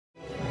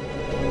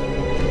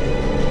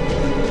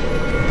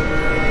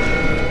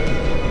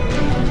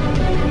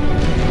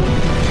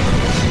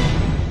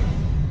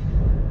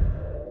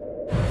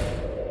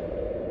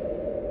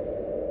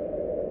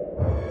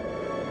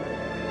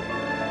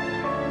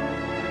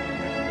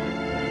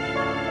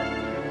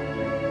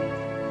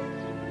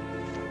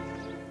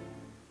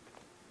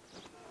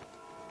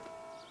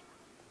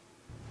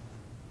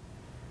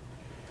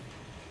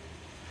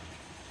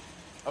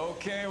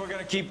Okay, we're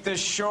gonna keep this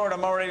short.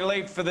 I'm already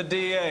late for the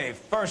DA.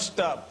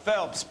 First up,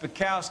 Phelps,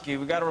 Bukowski.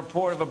 We got a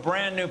report of a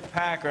brand new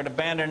Packard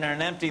abandoned in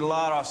an empty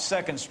lot off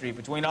 2nd Street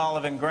between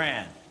Olive and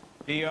Grand.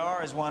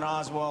 PR is one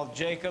Oswald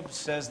Jacobs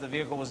says the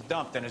vehicle was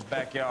dumped in his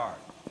backyard.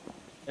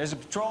 There's a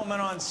patrolman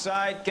on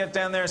site. Get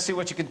down there and see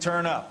what you can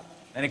turn up.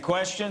 Any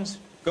questions?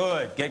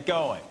 Good, get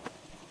going.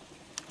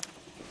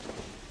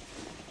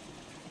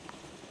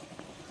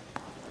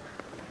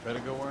 Better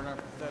go earn our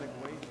pathetic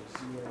wages.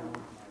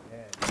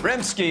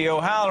 Rimsky,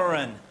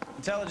 O'Halloran.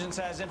 Intelligence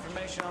has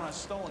information on a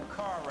stolen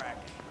car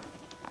racket.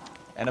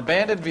 An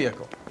abandoned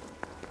vehicle.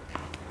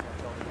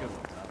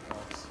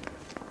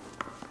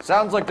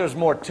 Sounds like there's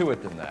more to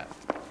it than that.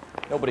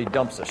 Nobody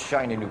dumps a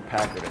shiny new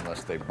Packard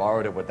unless they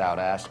borrowed it without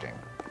asking.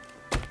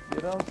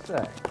 You don't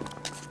say.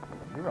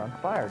 You're on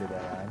fire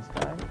today,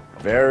 Einstein.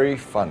 Very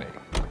funny.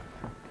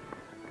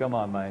 Come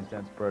on, my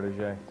intense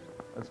protege.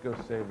 Let's go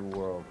save the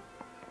world.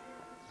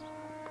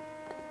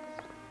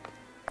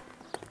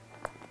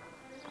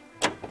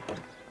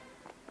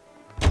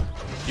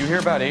 You hear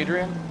about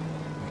Adrian?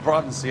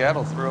 Broad in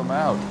Seattle threw him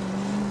out.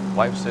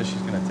 Wife says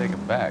she's gonna take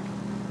him back.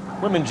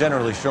 Women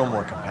generally show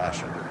more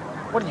compassion.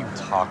 What are you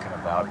talking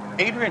about?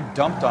 Adrian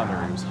dumped on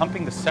her. He was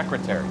humping the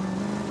secretary.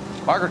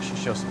 Margaret should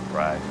show some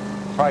pride.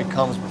 Pride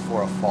comes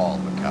before a fall,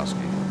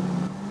 Bukowski.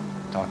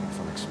 Talking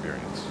from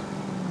experience.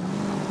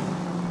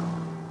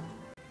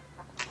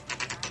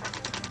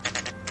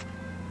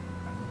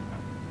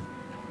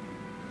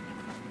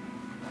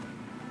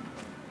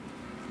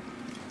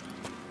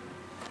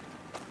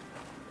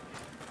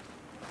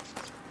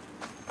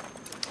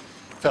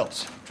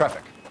 Phelps,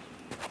 traffic.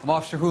 I'm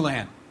Officer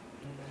Houlihan.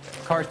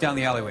 Car's down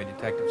the alleyway,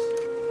 detectives.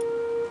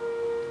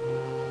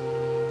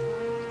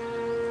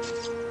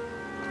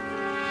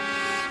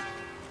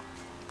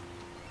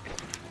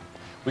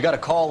 We got a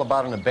call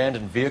about an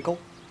abandoned vehicle.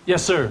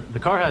 Yes, sir. The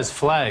car has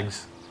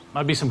flags.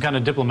 Might be some kind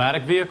of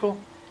diplomatic vehicle.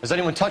 Has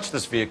anyone touched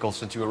this vehicle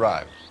since you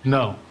arrived?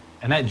 No.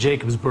 And that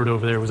Jacobs bird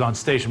over there was on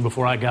station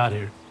before I got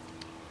here.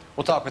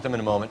 We'll talk with him in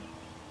a moment.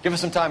 Give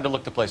us some time to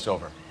look the place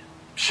over.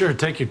 Sure,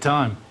 take your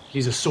time.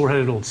 He's a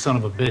sore-headed old son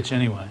of a bitch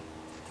anyway.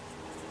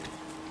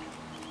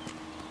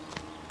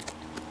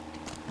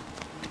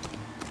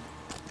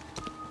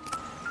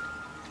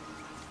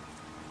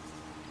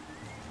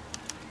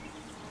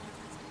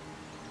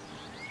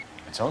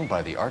 It's owned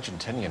by the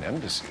Argentinian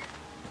embassy.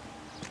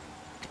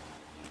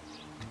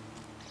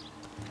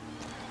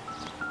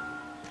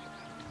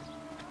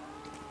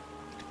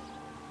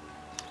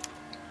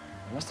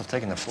 They must have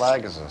taken the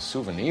flag as a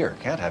souvenir.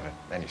 Can't have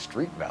any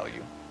street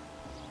value.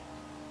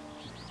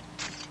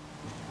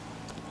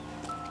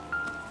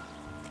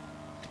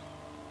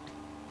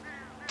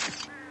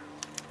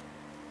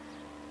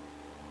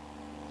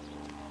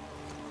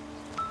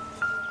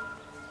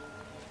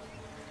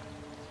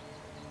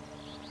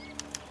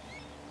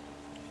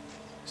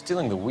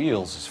 Stealing the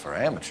wheels is for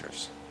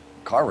amateurs.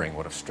 Car ring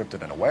would have stripped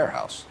it in a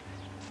warehouse.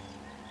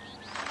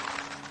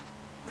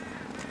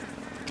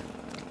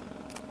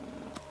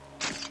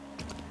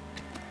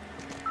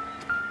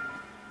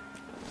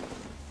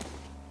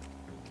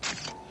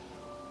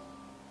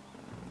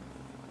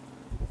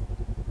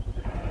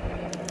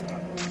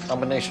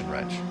 Combination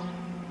wrench.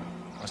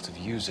 Must have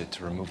used it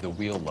to remove the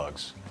wheel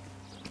lugs.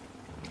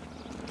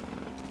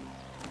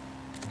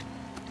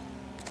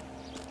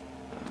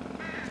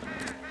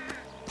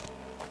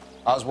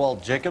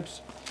 Oswald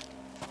Jacobs?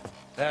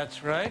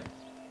 That's right.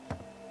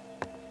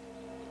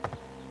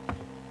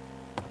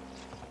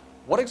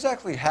 What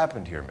exactly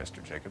happened here,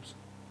 Mr. Jacobs?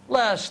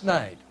 Last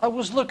night, I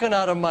was looking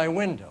out of my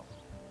window.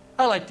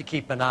 I like to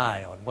keep an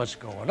eye on what's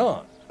going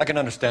on. I can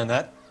understand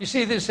that. You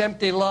see this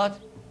empty lot?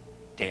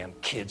 Damn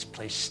kids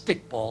play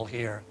stickball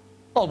here.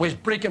 Always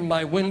breaking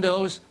my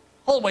windows.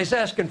 Always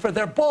asking for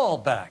their ball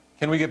back.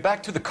 Can we get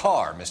back to the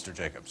car, Mr.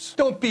 Jacobs?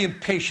 Don't be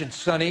impatient,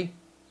 Sonny.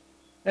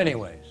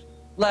 Anyways,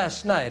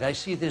 last night I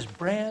see this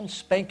brand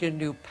spanking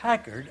new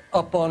Packard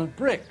up on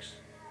bricks.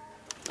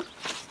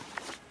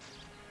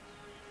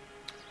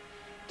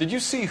 Did you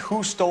see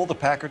who stole the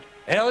Packard?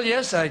 Hell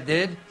yes, I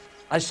did.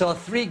 I saw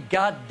 3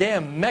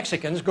 goddamn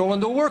Mexicans going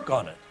to work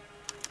on it.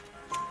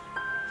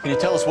 Can you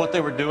tell us what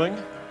they were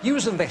doing?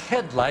 Using the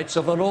headlights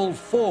of an old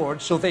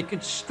Ford so they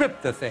could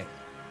strip the thing.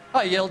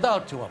 I yelled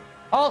out to them,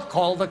 "I'll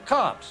call the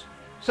cops."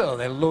 So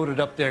they loaded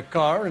up their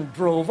car and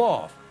drove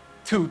off,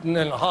 tooting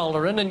and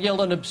hollering and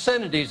yelling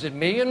obscenities at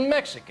me in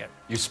Mexican.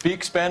 You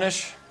speak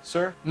Spanish,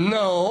 sir?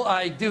 No,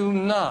 I do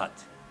not.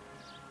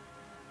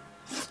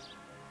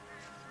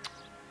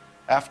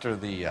 After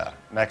the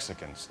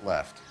Mexicans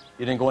left,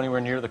 you didn't go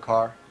anywhere near the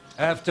car?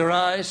 After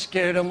I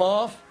scared them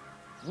off?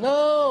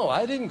 No,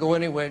 I didn't go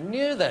anywhere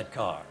near that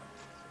car.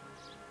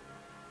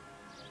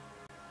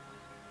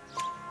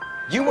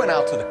 You went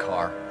out to the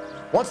car.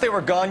 Once they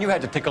were gone, you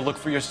had to take a look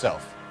for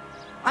yourself.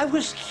 I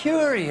was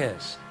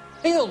curious.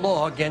 Ain't no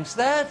law against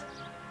that.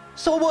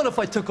 So what if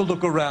I took a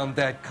look around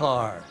that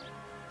car?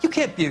 You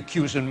can't be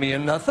accusing me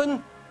of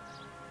nothing.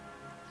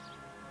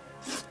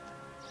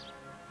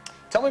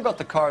 Tell me about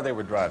the car they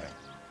were driving.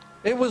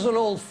 It was an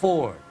old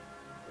Ford.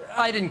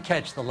 I didn't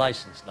catch the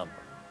license number.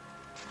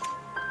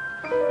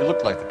 You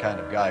look like the kind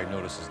of guy who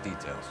notices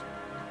details.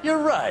 You're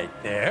right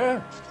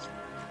there.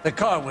 The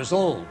car was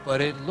old,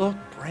 but it looked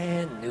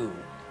brand new.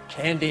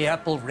 Candy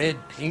apple red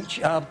paint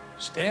job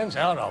stands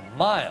out a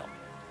mile.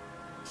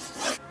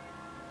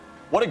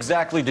 What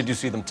exactly did you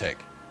see them take?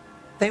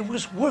 They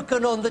was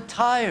working on the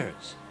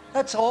tires.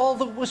 That's all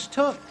that was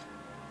took.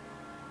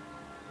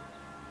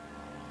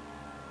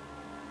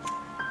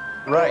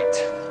 Right.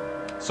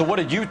 So what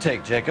did you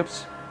take,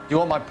 Jacobs? Do you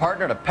want my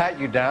partner to pat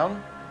you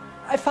down?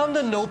 I found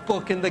a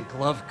notebook in the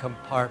glove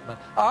compartment.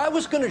 I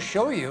was going to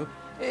show you.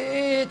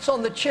 It's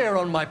on the chair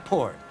on my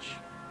porch.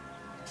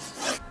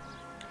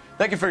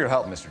 Thank you for your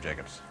help, Mr.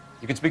 Jacobs.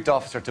 You can speak to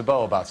Officer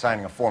Thibault about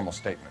signing a formal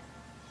statement.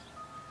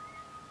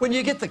 When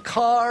you get the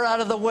car out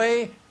of the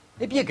way,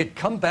 maybe you could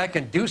come back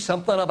and do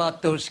something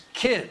about those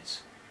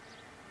kids.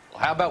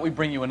 Well, how about we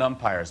bring you an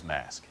umpire's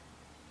mask?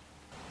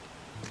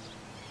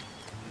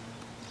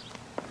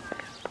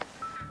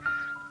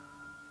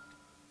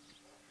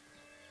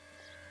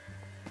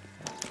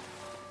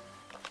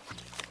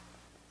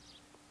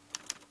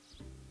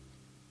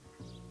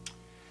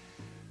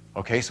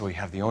 Okay, so we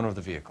have the owner of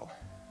the vehicle,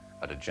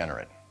 a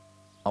degenerate.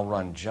 I'll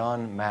run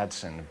John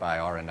Madsen by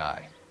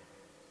R&I.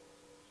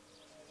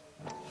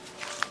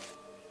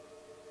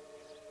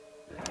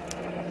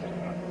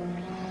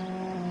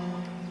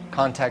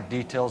 Contact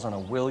details on a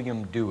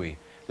William Dewey.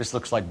 This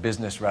looks like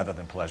business rather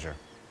than pleasure.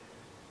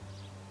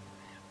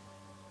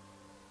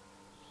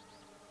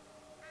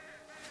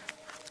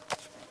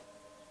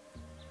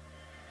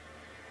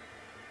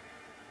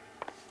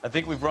 I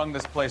think we've wrung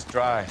this place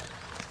dry.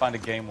 Let's find a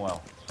game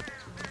well.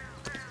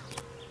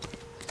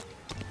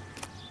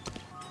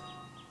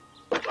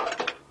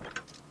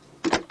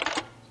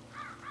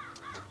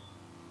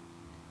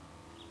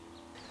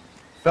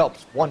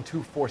 Phelps,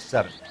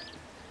 1247.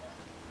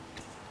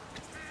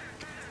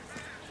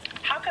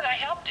 How can I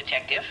help,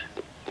 Detective?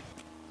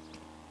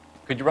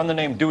 Could you run the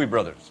name Dewey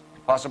Brothers?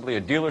 Possibly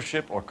a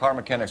dealership or car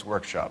mechanics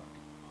workshop.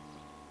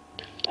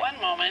 One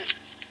moment.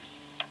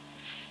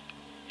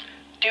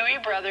 Dewey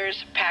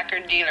Brothers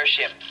Packard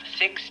Dealership,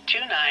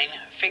 629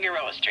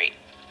 Figueroa Street.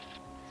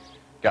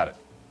 Got it.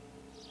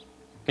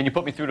 Can you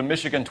put me through to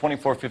Michigan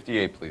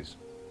 2458, please?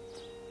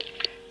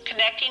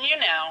 Connecting you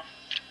now.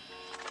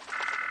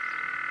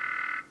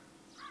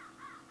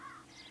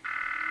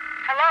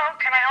 Hello,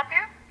 can I help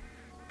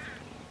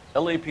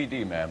you?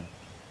 LAPD, ma'am.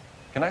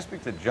 Can I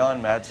speak to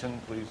John Madsen,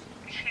 please?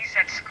 He's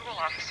at school,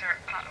 officer.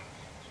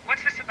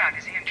 What's this about?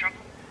 Is he in trouble?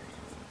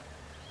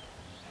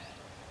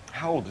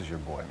 How old is your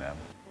boy, ma'am?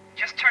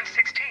 Just turned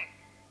 16.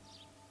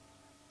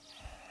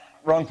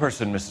 Wrong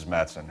person, Mrs.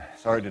 Madsen.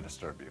 Sorry to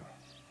disturb you.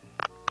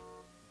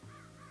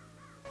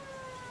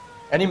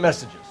 Any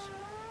messages?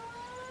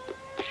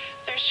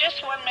 There's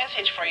just one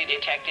message for you,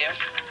 Detective.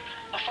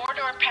 A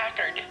four-door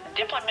Packard,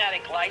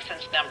 diplomatic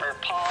license number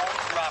Paul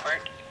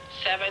Robert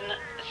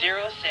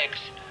 706,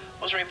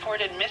 was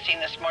reported missing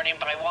this morning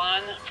by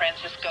Juan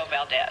Francisco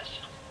Valdez.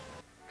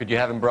 Could you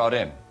have him brought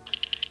in?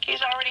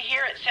 He's already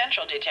here at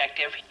Central,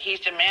 Detective. He's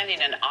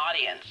demanding an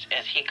audience,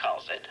 as he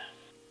calls it.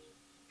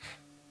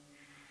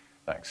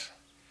 Thanks.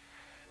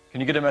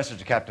 Can you get a message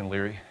to Captain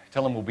Leary?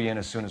 Tell him we'll be in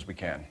as soon as we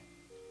can.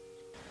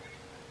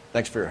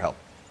 Thanks for your help.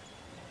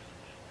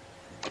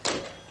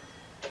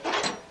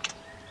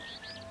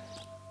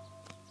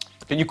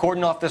 Can you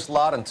cordon off this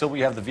lot until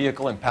we have the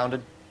vehicle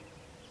impounded?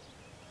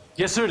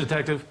 Yes, sir,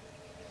 Detective.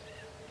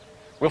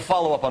 We'll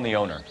follow up on the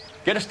owner.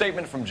 Get a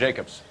statement from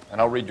Jacobs, and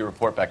I'll read your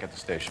report back at the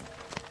station.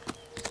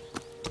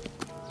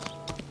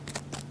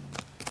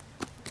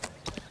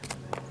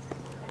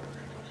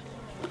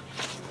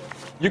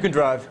 You can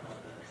drive.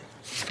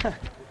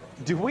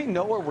 Do we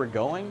know where we're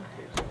going?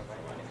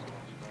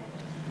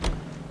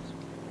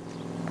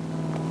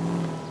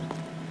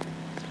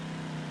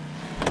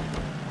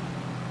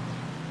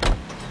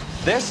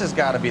 This has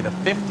got to be the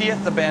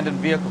 50th abandoned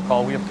vehicle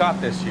call we have caught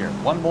this year.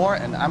 One more,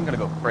 and I'm going to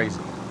go crazy.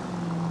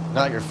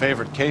 Not your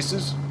favorite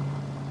cases?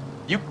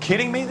 You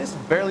kidding me? This is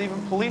barely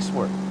even police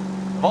work.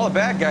 Of all the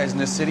bad guys in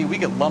this city, we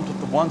get lumped with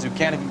the ones who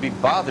can't even be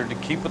bothered to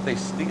keep what they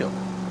steal.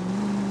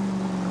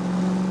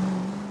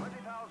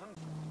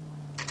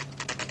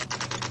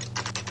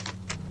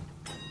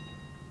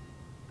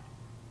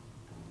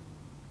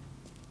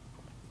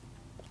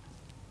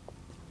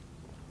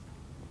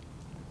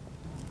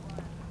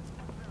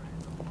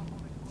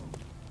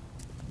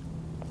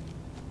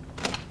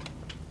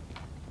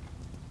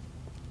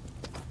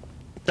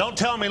 Don't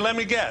tell me, let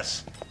me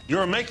guess. You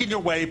were making your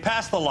way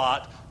past the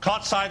lot,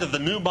 caught sight of the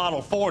new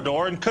model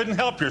four-door, and couldn't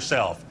help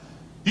yourself.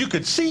 You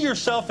could see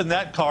yourself in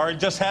that car and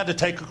just had to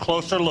take a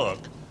closer look.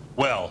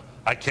 Well,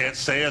 I can't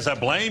say as I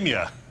blame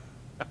you.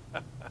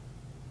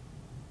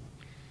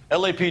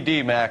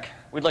 LAPD, Mac.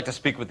 We'd like to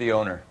speak with the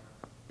owner.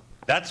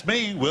 That's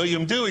me,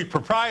 William Dewey,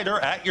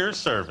 proprietor, at your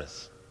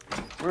service.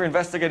 We're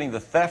investigating the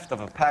theft of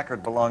a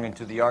Packard belonging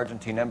to the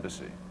Argentine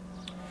embassy.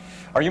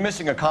 Are you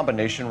missing a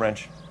combination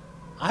wrench?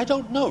 I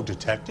don't know,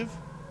 Detective,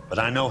 but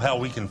I know how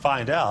we can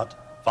find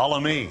out. Follow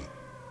me.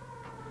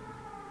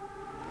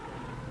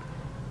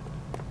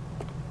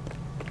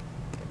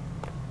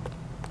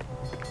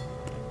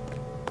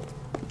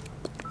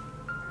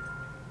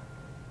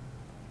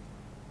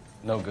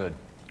 No good.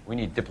 We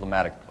need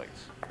diplomatic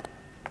plates.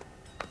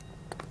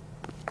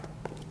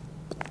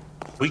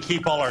 We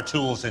keep all our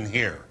tools in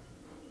here.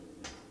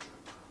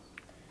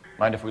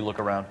 Mind if we look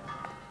around?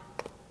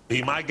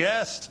 Be my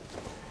guest.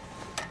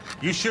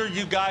 You sure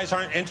you guys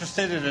aren't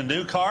interested in a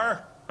new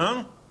car?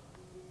 Huh?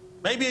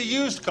 Maybe a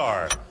used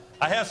car.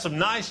 I have some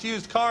nice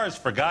used cars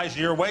for guys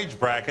in your wage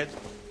bracket.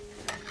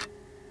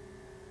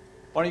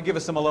 Why don't you give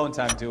us some alone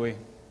time, Dewey?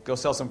 Go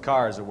sell some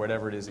cars or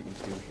whatever it is that you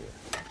do here.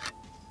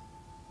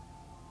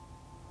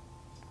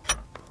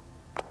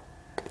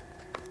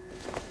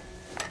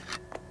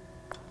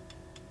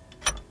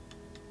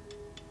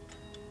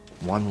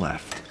 One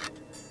left.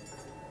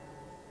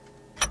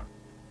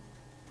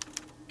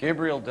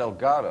 Gabriel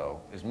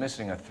Delgado is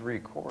missing a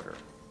 3/4.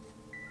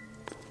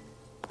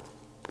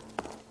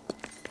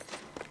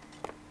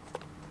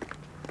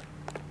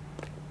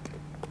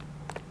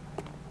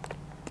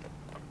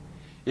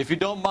 If you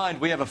don't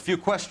mind, we have a few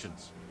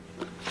questions.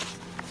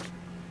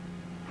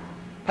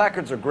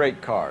 Packards are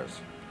great cars,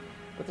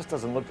 but this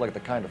doesn't look like the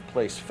kind of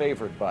place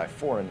favored by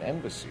foreign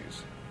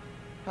embassies.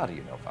 How do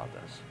you know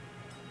Valdez?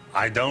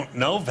 I don't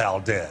know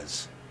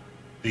Valdez.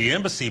 The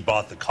embassy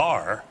bought the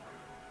car.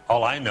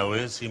 All I know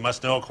is he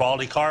must know a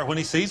quality car when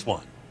he sees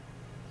one.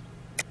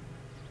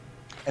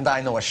 And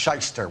I know a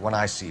shyster when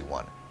I see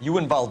one. You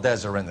and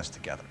Valdez are in this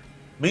together.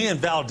 Me and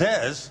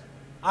Valdez?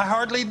 I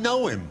hardly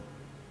know him.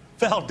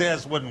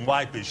 Valdez wouldn't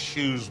wipe his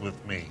shoes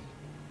with me.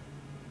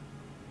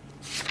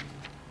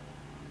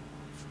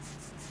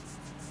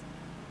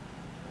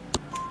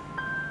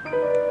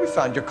 We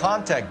found your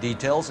contact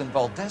details in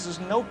Valdez's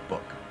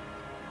notebook.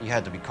 He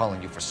had to be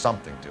calling you for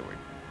something, Dewey.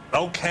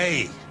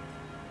 Okay.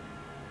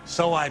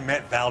 So I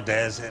met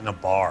Valdez in a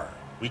bar.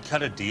 We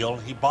cut a deal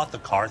and he bought the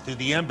car through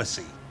the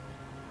embassy.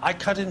 I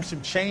cut him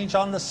some change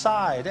on the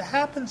side. It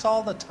happens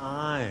all the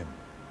time.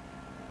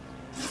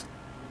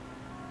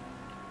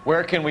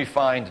 Where can we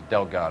find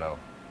Delgado?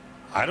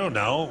 I don't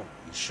know.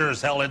 He sure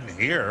as hell isn't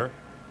here.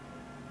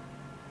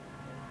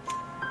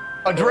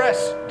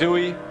 Address,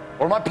 Dewey,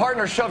 or my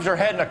partner shoves her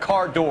head in a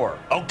car door.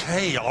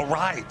 Okay, all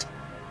right.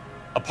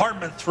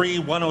 Apartment 3,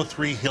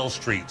 103 Hill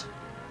Street.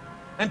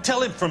 And tell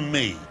him from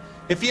me,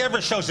 if he ever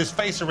shows his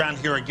face around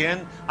here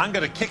again, I'm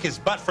gonna kick his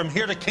butt from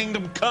here to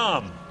Kingdom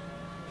Come.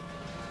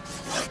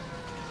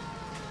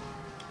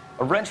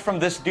 A wrench from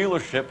this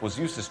dealership was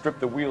used to strip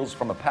the wheels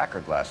from a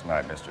Packard last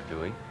night, Mr.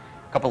 Dewey.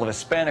 A couple of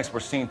Hispanics were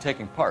seen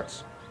taking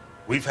parts.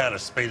 We've had a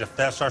spate of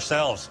thefts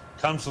ourselves.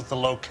 Comes with the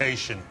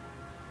location.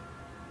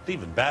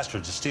 Thieving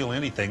bastards will steal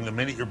anything the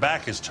minute your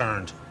back is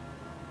turned.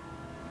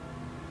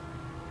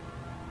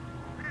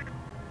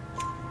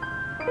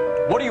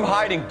 What are you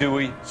hiding,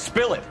 Dewey?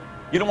 Spill it.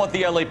 You don't want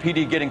the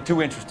LAPD getting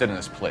too interested in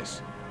this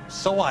place.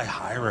 So I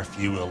hire a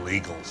few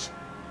illegals.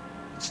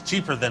 It's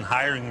cheaper than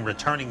hiring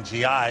returning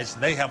GIs,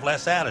 and they have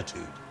less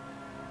attitude.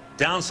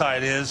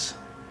 Downside is,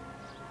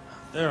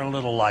 they're a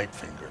little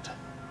light-fingered.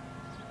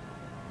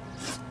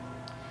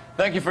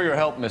 Thank you for your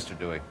help, Mr.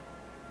 Dewey.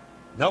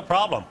 No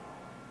problem.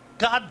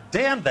 God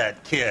damn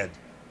that kid.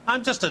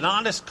 I'm just an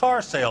honest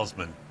car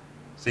salesman.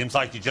 Seems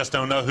like you just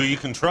don't know who you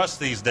can trust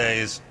these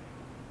days.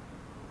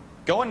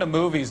 Going to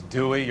movies,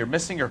 Dewey. You're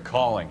missing your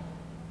calling.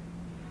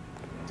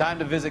 Time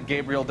to visit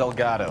Gabriel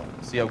Delgado.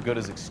 See how good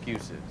his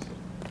excuse is.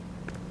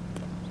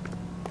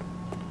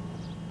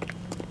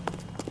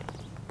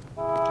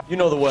 You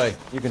know the way.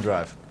 You can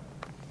drive.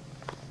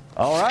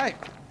 All right.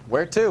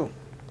 Where to?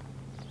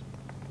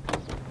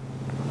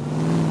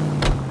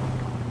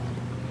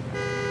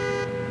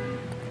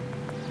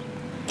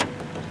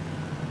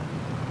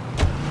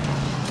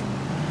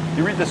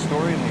 You read this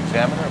story in the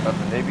Examiner about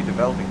the Navy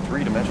developing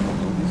three-dimensional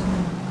movies?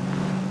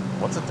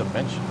 What's a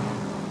dimension?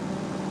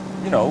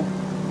 You know,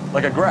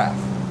 like a graph.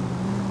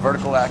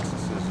 Vertical axis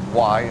is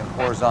Y and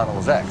horizontal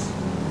is X.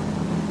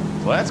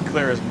 Well, that's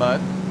clear as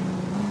mud.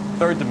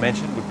 Third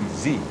dimension would be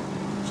Z.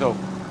 So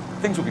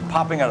things would be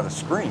popping out of the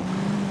screen.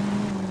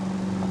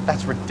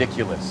 That's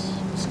ridiculous.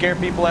 Scare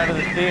people out of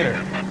the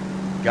theater.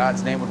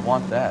 God's name would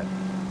want that.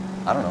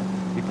 I don't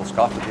know. People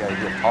scoffed at the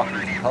idea of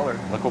talkies in color.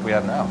 Look what we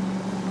have now.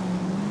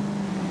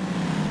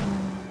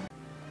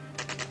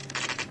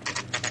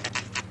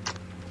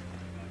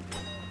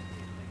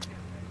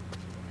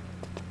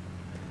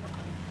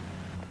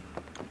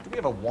 Do we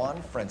have a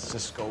Juan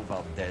Francisco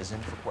Valdez in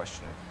for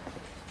questioning?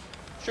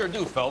 Sure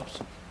do, Phelps.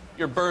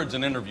 Your bird's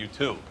an interview,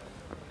 too.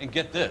 And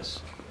get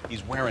this,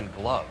 he's wearing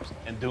gloves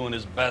and doing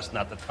his best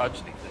not to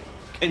touch anything.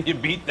 Can you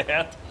beat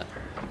that?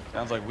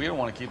 Sounds like we don't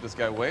want to keep this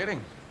guy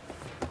waiting.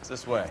 It's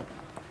this way.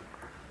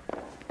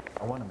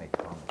 I want to make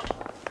comments.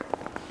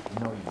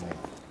 You know you made.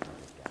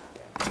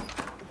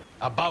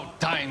 About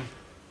time.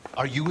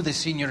 Are you the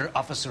senior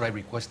officer I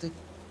requested?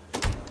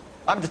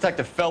 I'm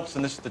Detective Phelps,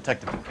 and this is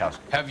Detective Bukowski.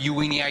 Have you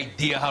any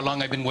idea how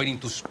long I've been waiting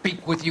to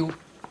speak with you?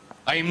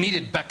 I am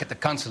needed back at the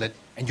consulate,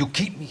 and you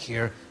keep me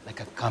here like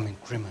a common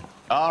criminal.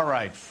 All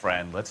right,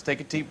 friend. Let's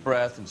take a deep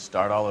breath and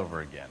start all over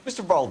again.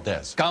 Mr.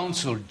 Valdez.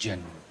 Consul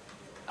General.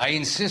 I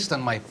insist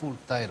on my full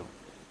title.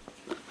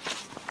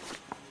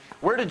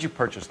 Where did you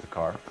purchase the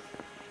car?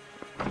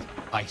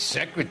 My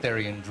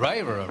secretary and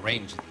driver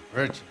arranged the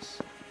purchase.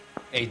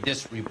 A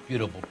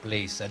disreputable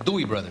place,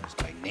 Dewey Brothers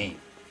by name.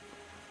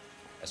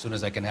 As soon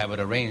as I can have it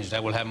arranged, I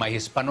will have my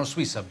Hispano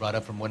Suiza brought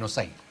up from Buenos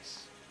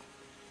Aires.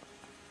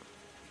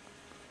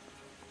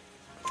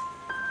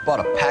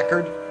 Bought a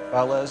Packard,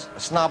 Valdez? A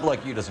snob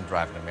like you doesn't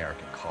drive an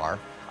American car.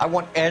 I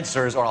want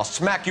answers or I'll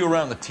smack you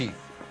around the teeth.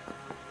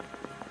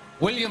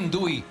 William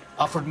Dewey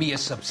offered me a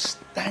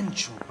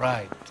substantial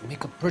bribe to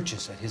make a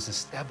purchase at his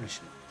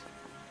establishment.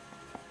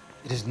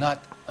 It is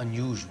not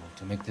unusual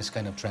to make this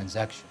kind of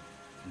transaction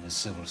in the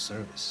civil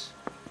service.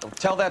 Don't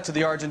tell that to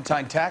the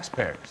Argentine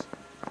taxpayers.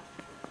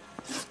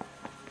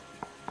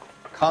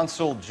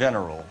 Consul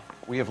General,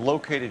 we have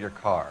located your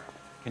car.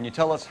 Can you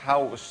tell us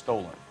how it was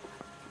stolen?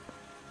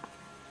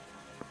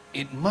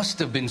 It must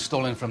have been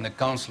stolen from the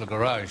consular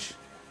garage.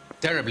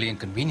 Terribly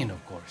inconvenient,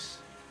 of course.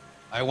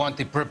 I want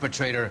the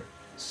perpetrator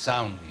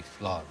soundly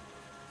flogged.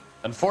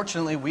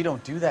 Unfortunately, we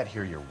don't do that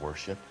here, Your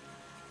Worship.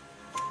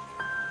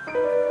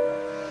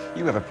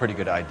 You have a pretty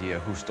good idea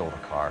who stole the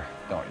car,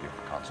 don't you,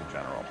 Consul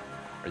General?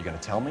 Are you going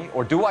to tell me,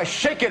 or do I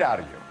shake it out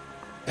of you?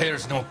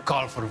 There's no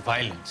call for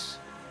violence.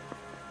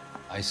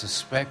 I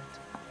suspect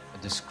a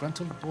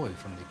disgruntled boy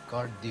from the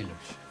car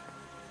dealership.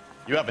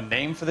 You have a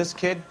name for this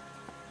kid?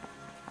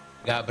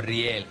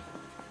 Gabriel,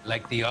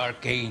 like the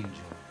archangel.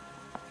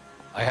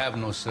 I have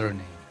no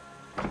surname.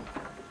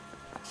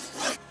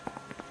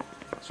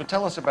 So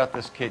tell us about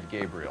this kid,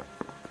 Gabriel.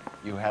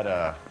 You had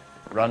a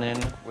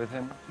run-in with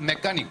him?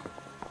 Mecánico.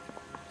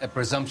 A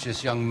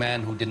presumptuous young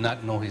man who did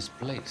not know his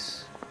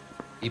place.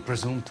 He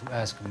presumed to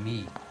ask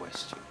me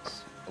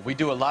questions. We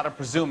do a lot of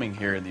presuming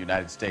here in the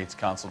United States,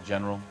 Consul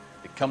General.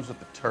 It comes with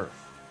the turf.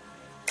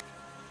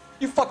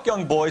 You fuck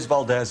young boys,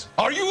 Valdez.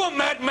 Are you a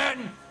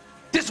madman?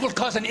 This will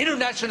cause an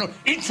international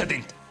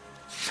incident.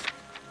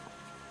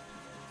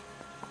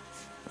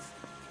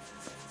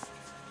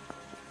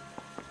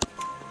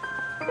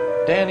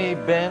 Danny,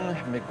 Ben,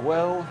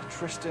 Miguel,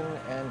 Tristan,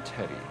 and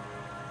Teddy.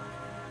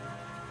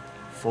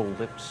 Full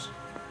lips.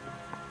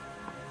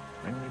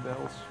 Ring any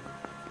bells?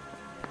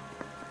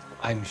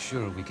 I'm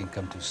sure we can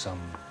come to some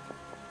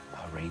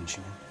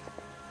arrangement.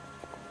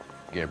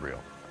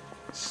 Gabriel,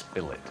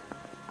 spill it.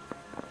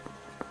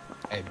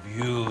 A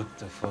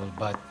beautiful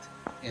but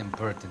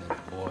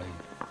impertinent boy.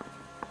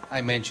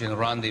 I mentioned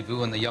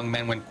rendezvous and the young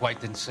man went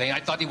quite insane. I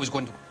thought he was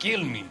going to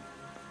kill me.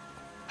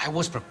 I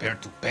was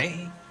prepared to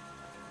pay.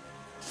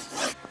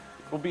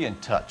 We'll be in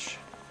touch,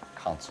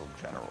 Consul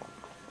General.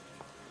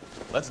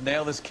 Let's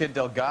nail this kid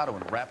Delgado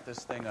and wrap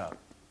this thing up.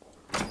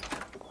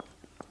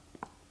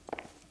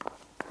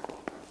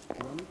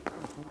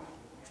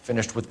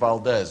 Finished with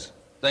Valdez.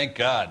 Thank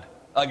God.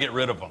 I'll get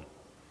rid of him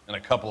in a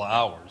couple of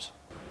hours.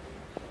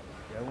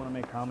 Yeah, I want to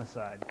make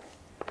homicide.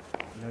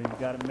 You know you've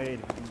got it made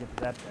if you can get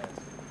to that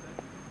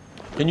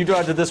fast. Can you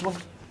drive to this one?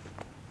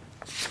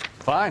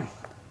 Fine.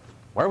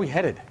 Where are we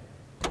headed?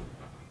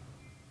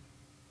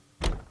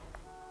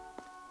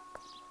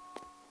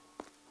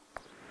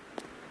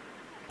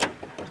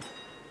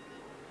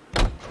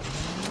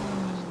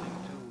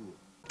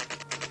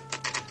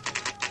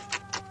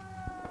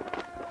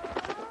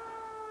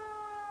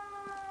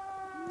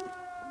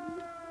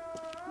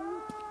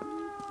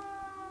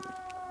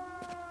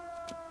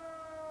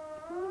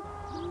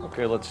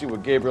 Okay, let's see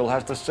what Gabriel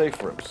has to say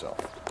for himself.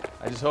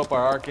 I just hope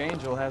our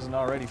archangel hasn't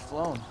already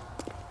flown.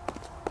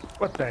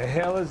 What the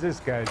hell is this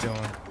guy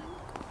doing?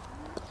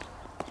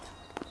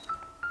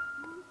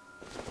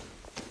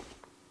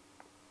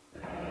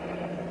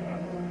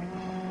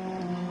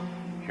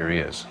 Here he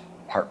is,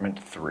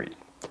 apartment 3.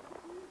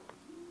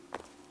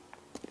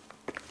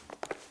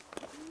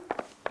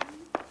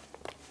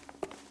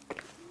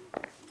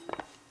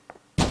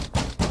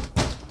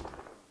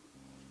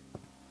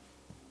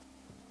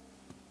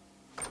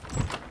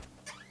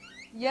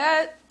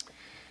 Yeah.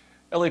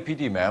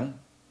 LAPD, ma'am.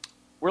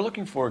 We're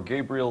looking for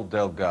Gabriel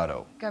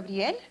Delgado.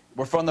 Gabriel?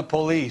 We're from the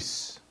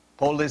police.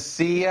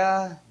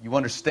 Policia, you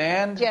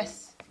understand?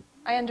 Yes,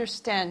 I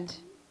understand.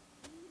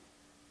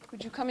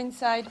 Could you come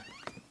inside?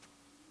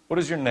 What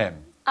is your name?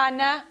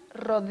 Ana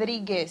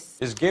Rodriguez.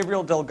 Is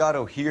Gabriel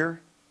Delgado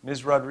here,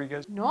 Ms.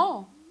 Rodriguez?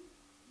 No.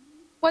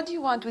 What do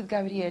you want with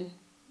Gabriel?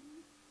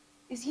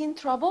 Is he in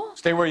trouble?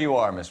 Stay where you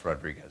are, Ms.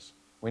 Rodriguez.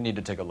 We need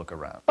to take a look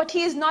around. But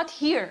he is not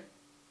here.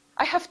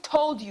 I have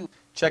told you.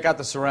 Check out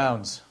the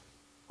surrounds.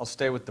 I'll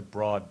stay with the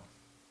broad.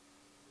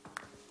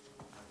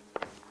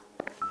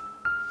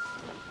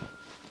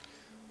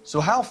 So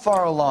how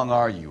far along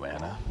are you,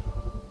 Anna?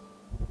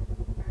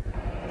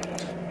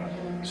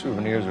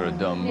 Souvenirs are a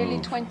dumb Nearly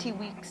move. 20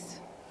 weeks.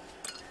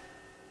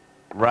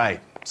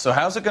 Right. So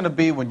how's it going to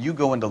be when you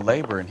go into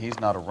labor and he's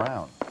not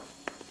around?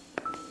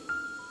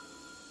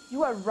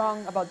 You are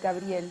wrong about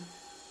Gabriel.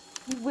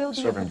 He will be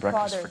a Serving good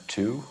breakfast father. for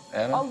 2,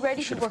 Anna? Already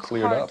he Should have worked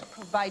cleared hard up. to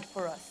provide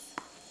for us.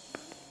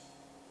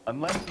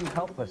 Unless you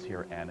help us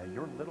here, Anna,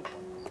 your little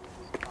one will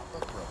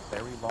suffer for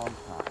a very long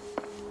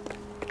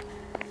time.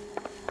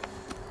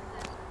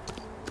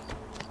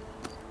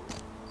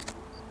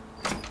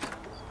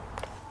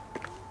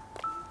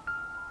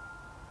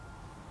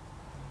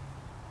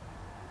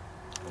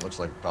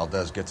 like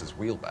Valdez gets his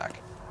wheel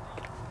back.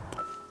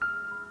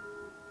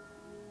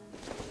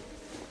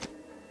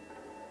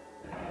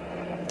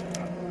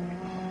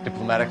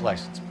 Diplomatic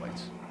license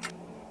plates.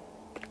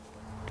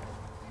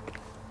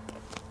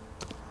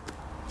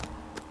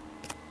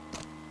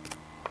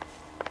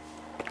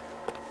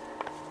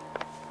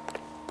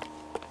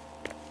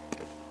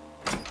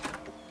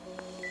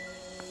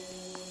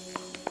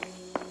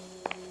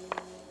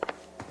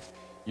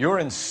 You're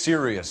in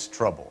serious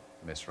trouble,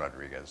 Miss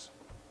Rodriguez.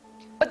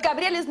 But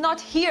Gabriel is not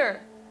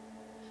here.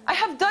 I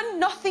have done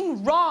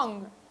nothing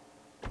wrong.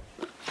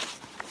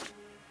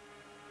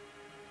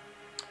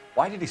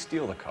 Why did he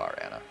steal the car,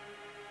 Anna?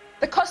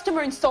 The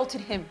customer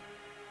insulted him.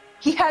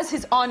 He has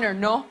his honor,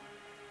 no?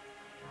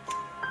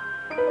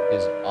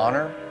 His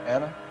honor,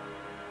 Anna?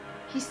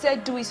 He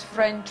said Dewey's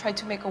friend tried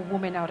to make a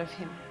woman out of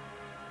him.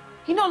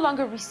 He no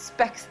longer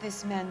respects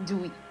this man,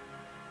 Dewey.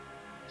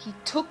 He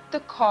took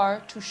the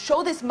car to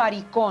show this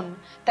maricon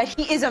that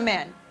he is a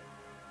man.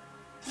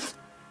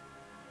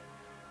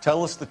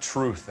 Tell us the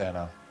truth,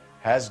 Anna.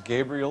 Has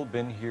Gabriel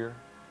been here?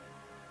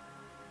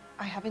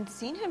 I haven't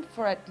seen him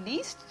for at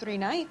least 3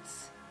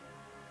 nights.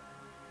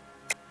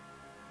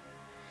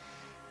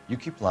 You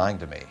keep lying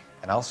to me,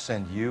 and I'll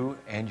send you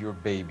and your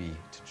baby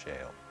to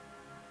jail.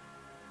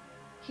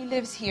 He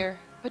lives here,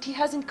 but he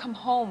hasn't come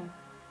home.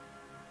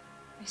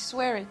 I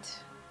swear it.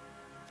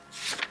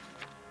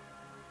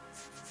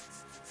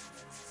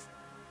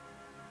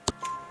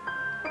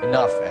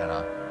 Enough,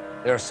 Anna.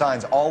 There are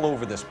signs all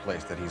over this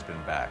place that he's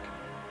been back.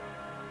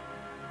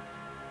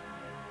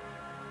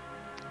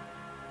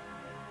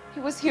 He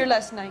was here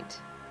last night.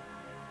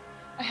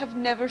 I have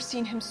never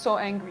seen him so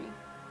angry.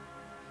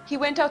 He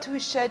went out to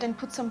his shed and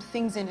put some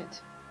things in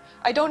it.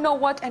 I don't know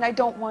what, and I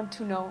don't want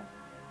to know.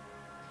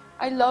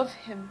 I love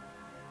him.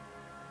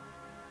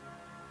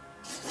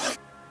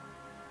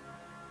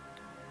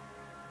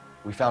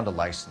 We found a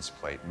license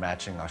plate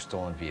matching our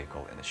stolen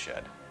vehicle in the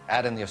shed.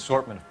 Add in the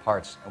assortment of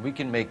parts, and we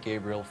can make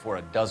Gabriel for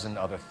a dozen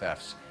other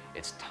thefts.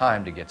 It's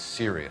time to get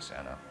serious,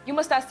 Anna. You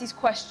must ask these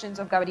questions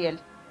of Gabriel.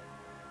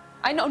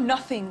 I know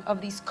nothing of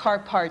these car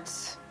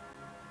parts.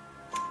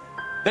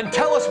 Then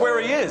tell us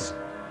where he is!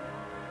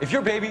 If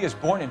your baby is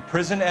born in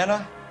prison,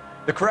 Anna,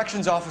 the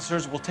corrections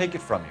officers will take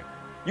it from you.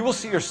 You will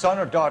see your son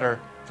or daughter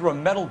through a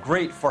metal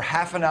grate for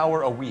half an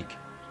hour a week.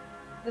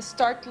 The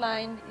start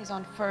line is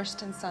on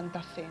 1st and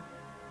Santa Fe.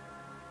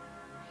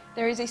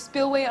 There is a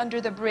spillway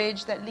under the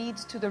bridge that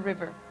leads to the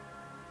river.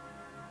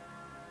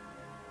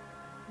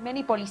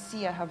 Many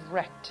policia have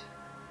wrecked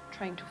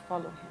trying to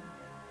follow him.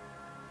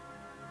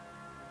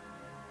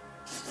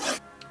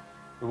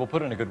 We will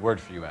put in a good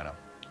word for you, Anna.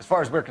 As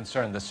far as we're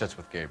concerned, this sits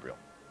with Gabriel.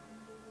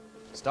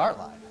 Start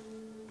line.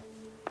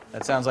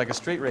 That sounds like a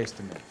street race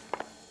to me.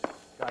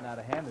 Gotten out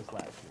of hand this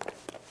last year.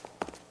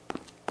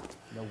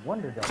 No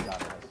wonder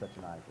Delgado has such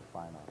an eye for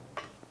fine art.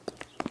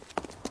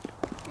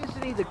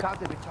 Isn't he the cop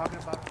they've been talking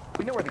about?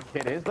 We know where the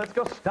kid is. Let's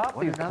go stop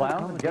these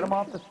clowns and get them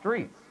off the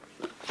streets.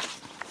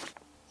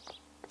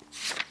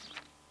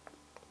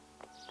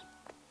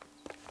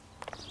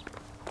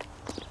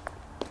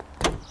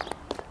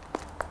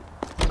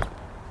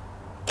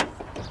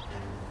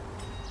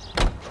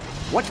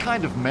 What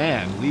kind of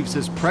man leaves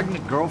his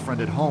pregnant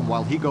girlfriend at home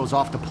while he goes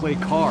off to play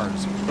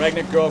cards?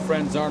 Pregnant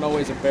girlfriends aren't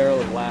always a barrel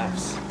of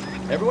laughs.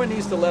 Everyone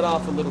needs to let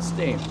off a little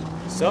steam.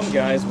 Some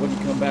guys wouldn't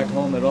come back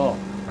home at all.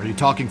 Are you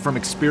talking from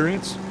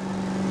experience?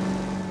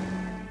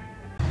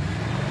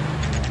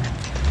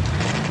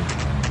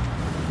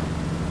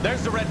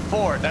 There's the red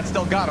Ford. That's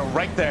Delgado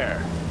right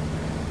there.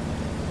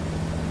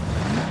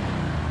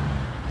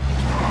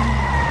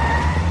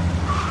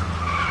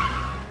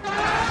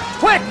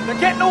 Quick! They're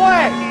getting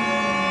away!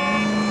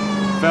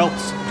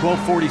 Phelps,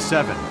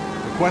 1247.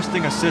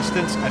 Requesting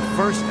assistance at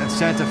 1st and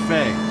Santa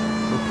Fe.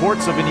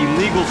 Reports of an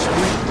illegal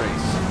street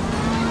race.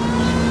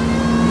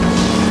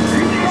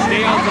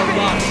 Stay on the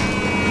line.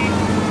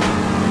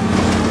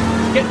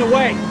 Getting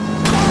away!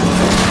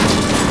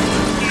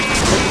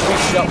 We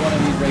shut one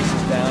of these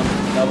races down,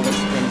 another one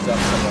springs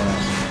up somewhere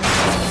else.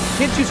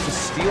 Kids used to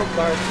steal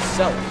cars to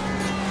sell them.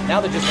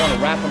 Now they just want to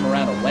wrap them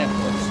around a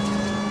lamppost.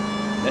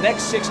 The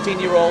next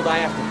 16-year-old I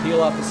have to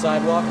peel off the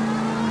sidewalk,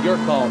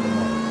 you're calling them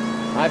home.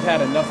 I've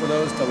had enough of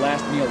those to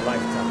last me a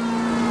lifetime.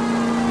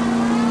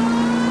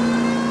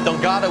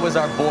 Delgado is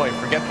our boy.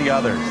 Forget the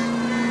others.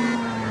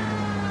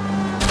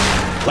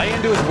 Lay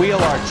into his wheel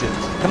arches.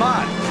 Come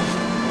on.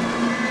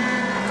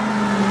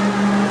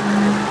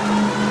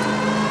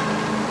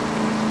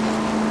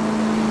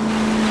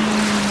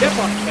 Step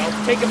on him,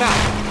 Phelps. Take him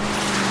out.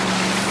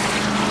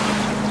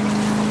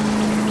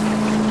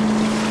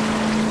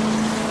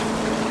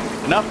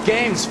 Enough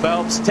games,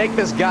 Phelps. Take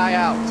this guy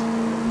out.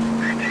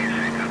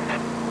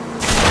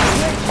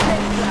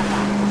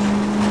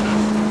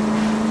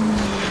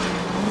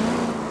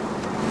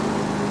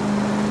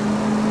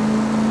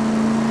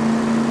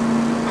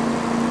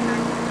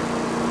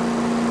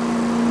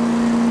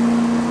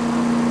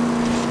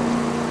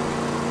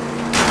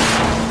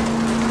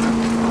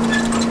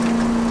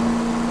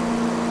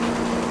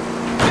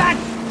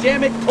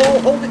 Damn it,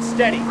 Cole, hold it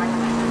steady.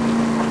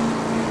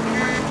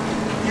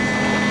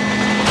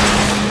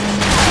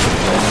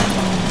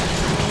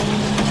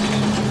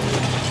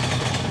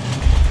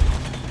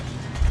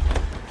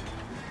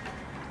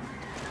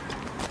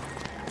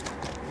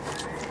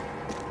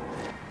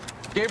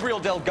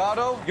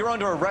 Delgado, you're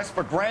under arrest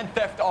for grand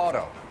theft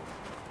auto.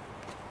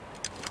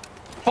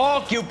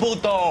 Fuck you,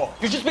 puto!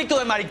 You should speak to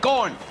the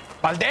maricon!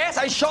 Valdez,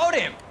 I showed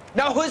him!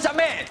 Now who's a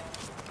man?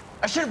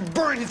 I should have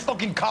burned his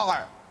fucking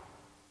car!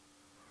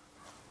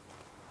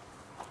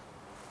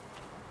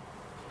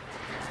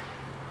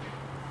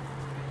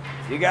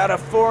 You got a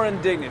foreign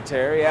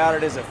dignitary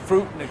outed as a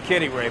fruit and a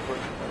kitty raper,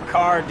 a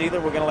car dealer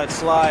we're gonna let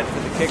slide for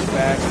the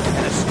kickbacks,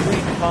 and a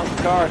street punk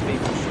car thief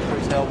who sure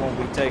as hell won't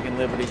be taking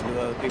liberties with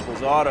other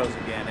people's autos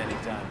again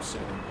anytime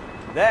soon.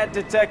 That,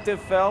 Detective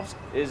Phelps,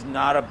 is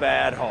not a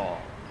bad haul.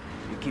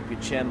 You keep your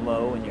chin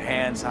low and your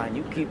hands high, and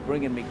you keep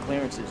bringing me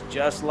clearances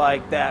just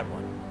like that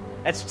one.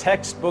 That's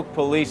textbook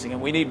policing,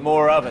 and we need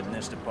more of it in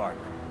this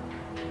department.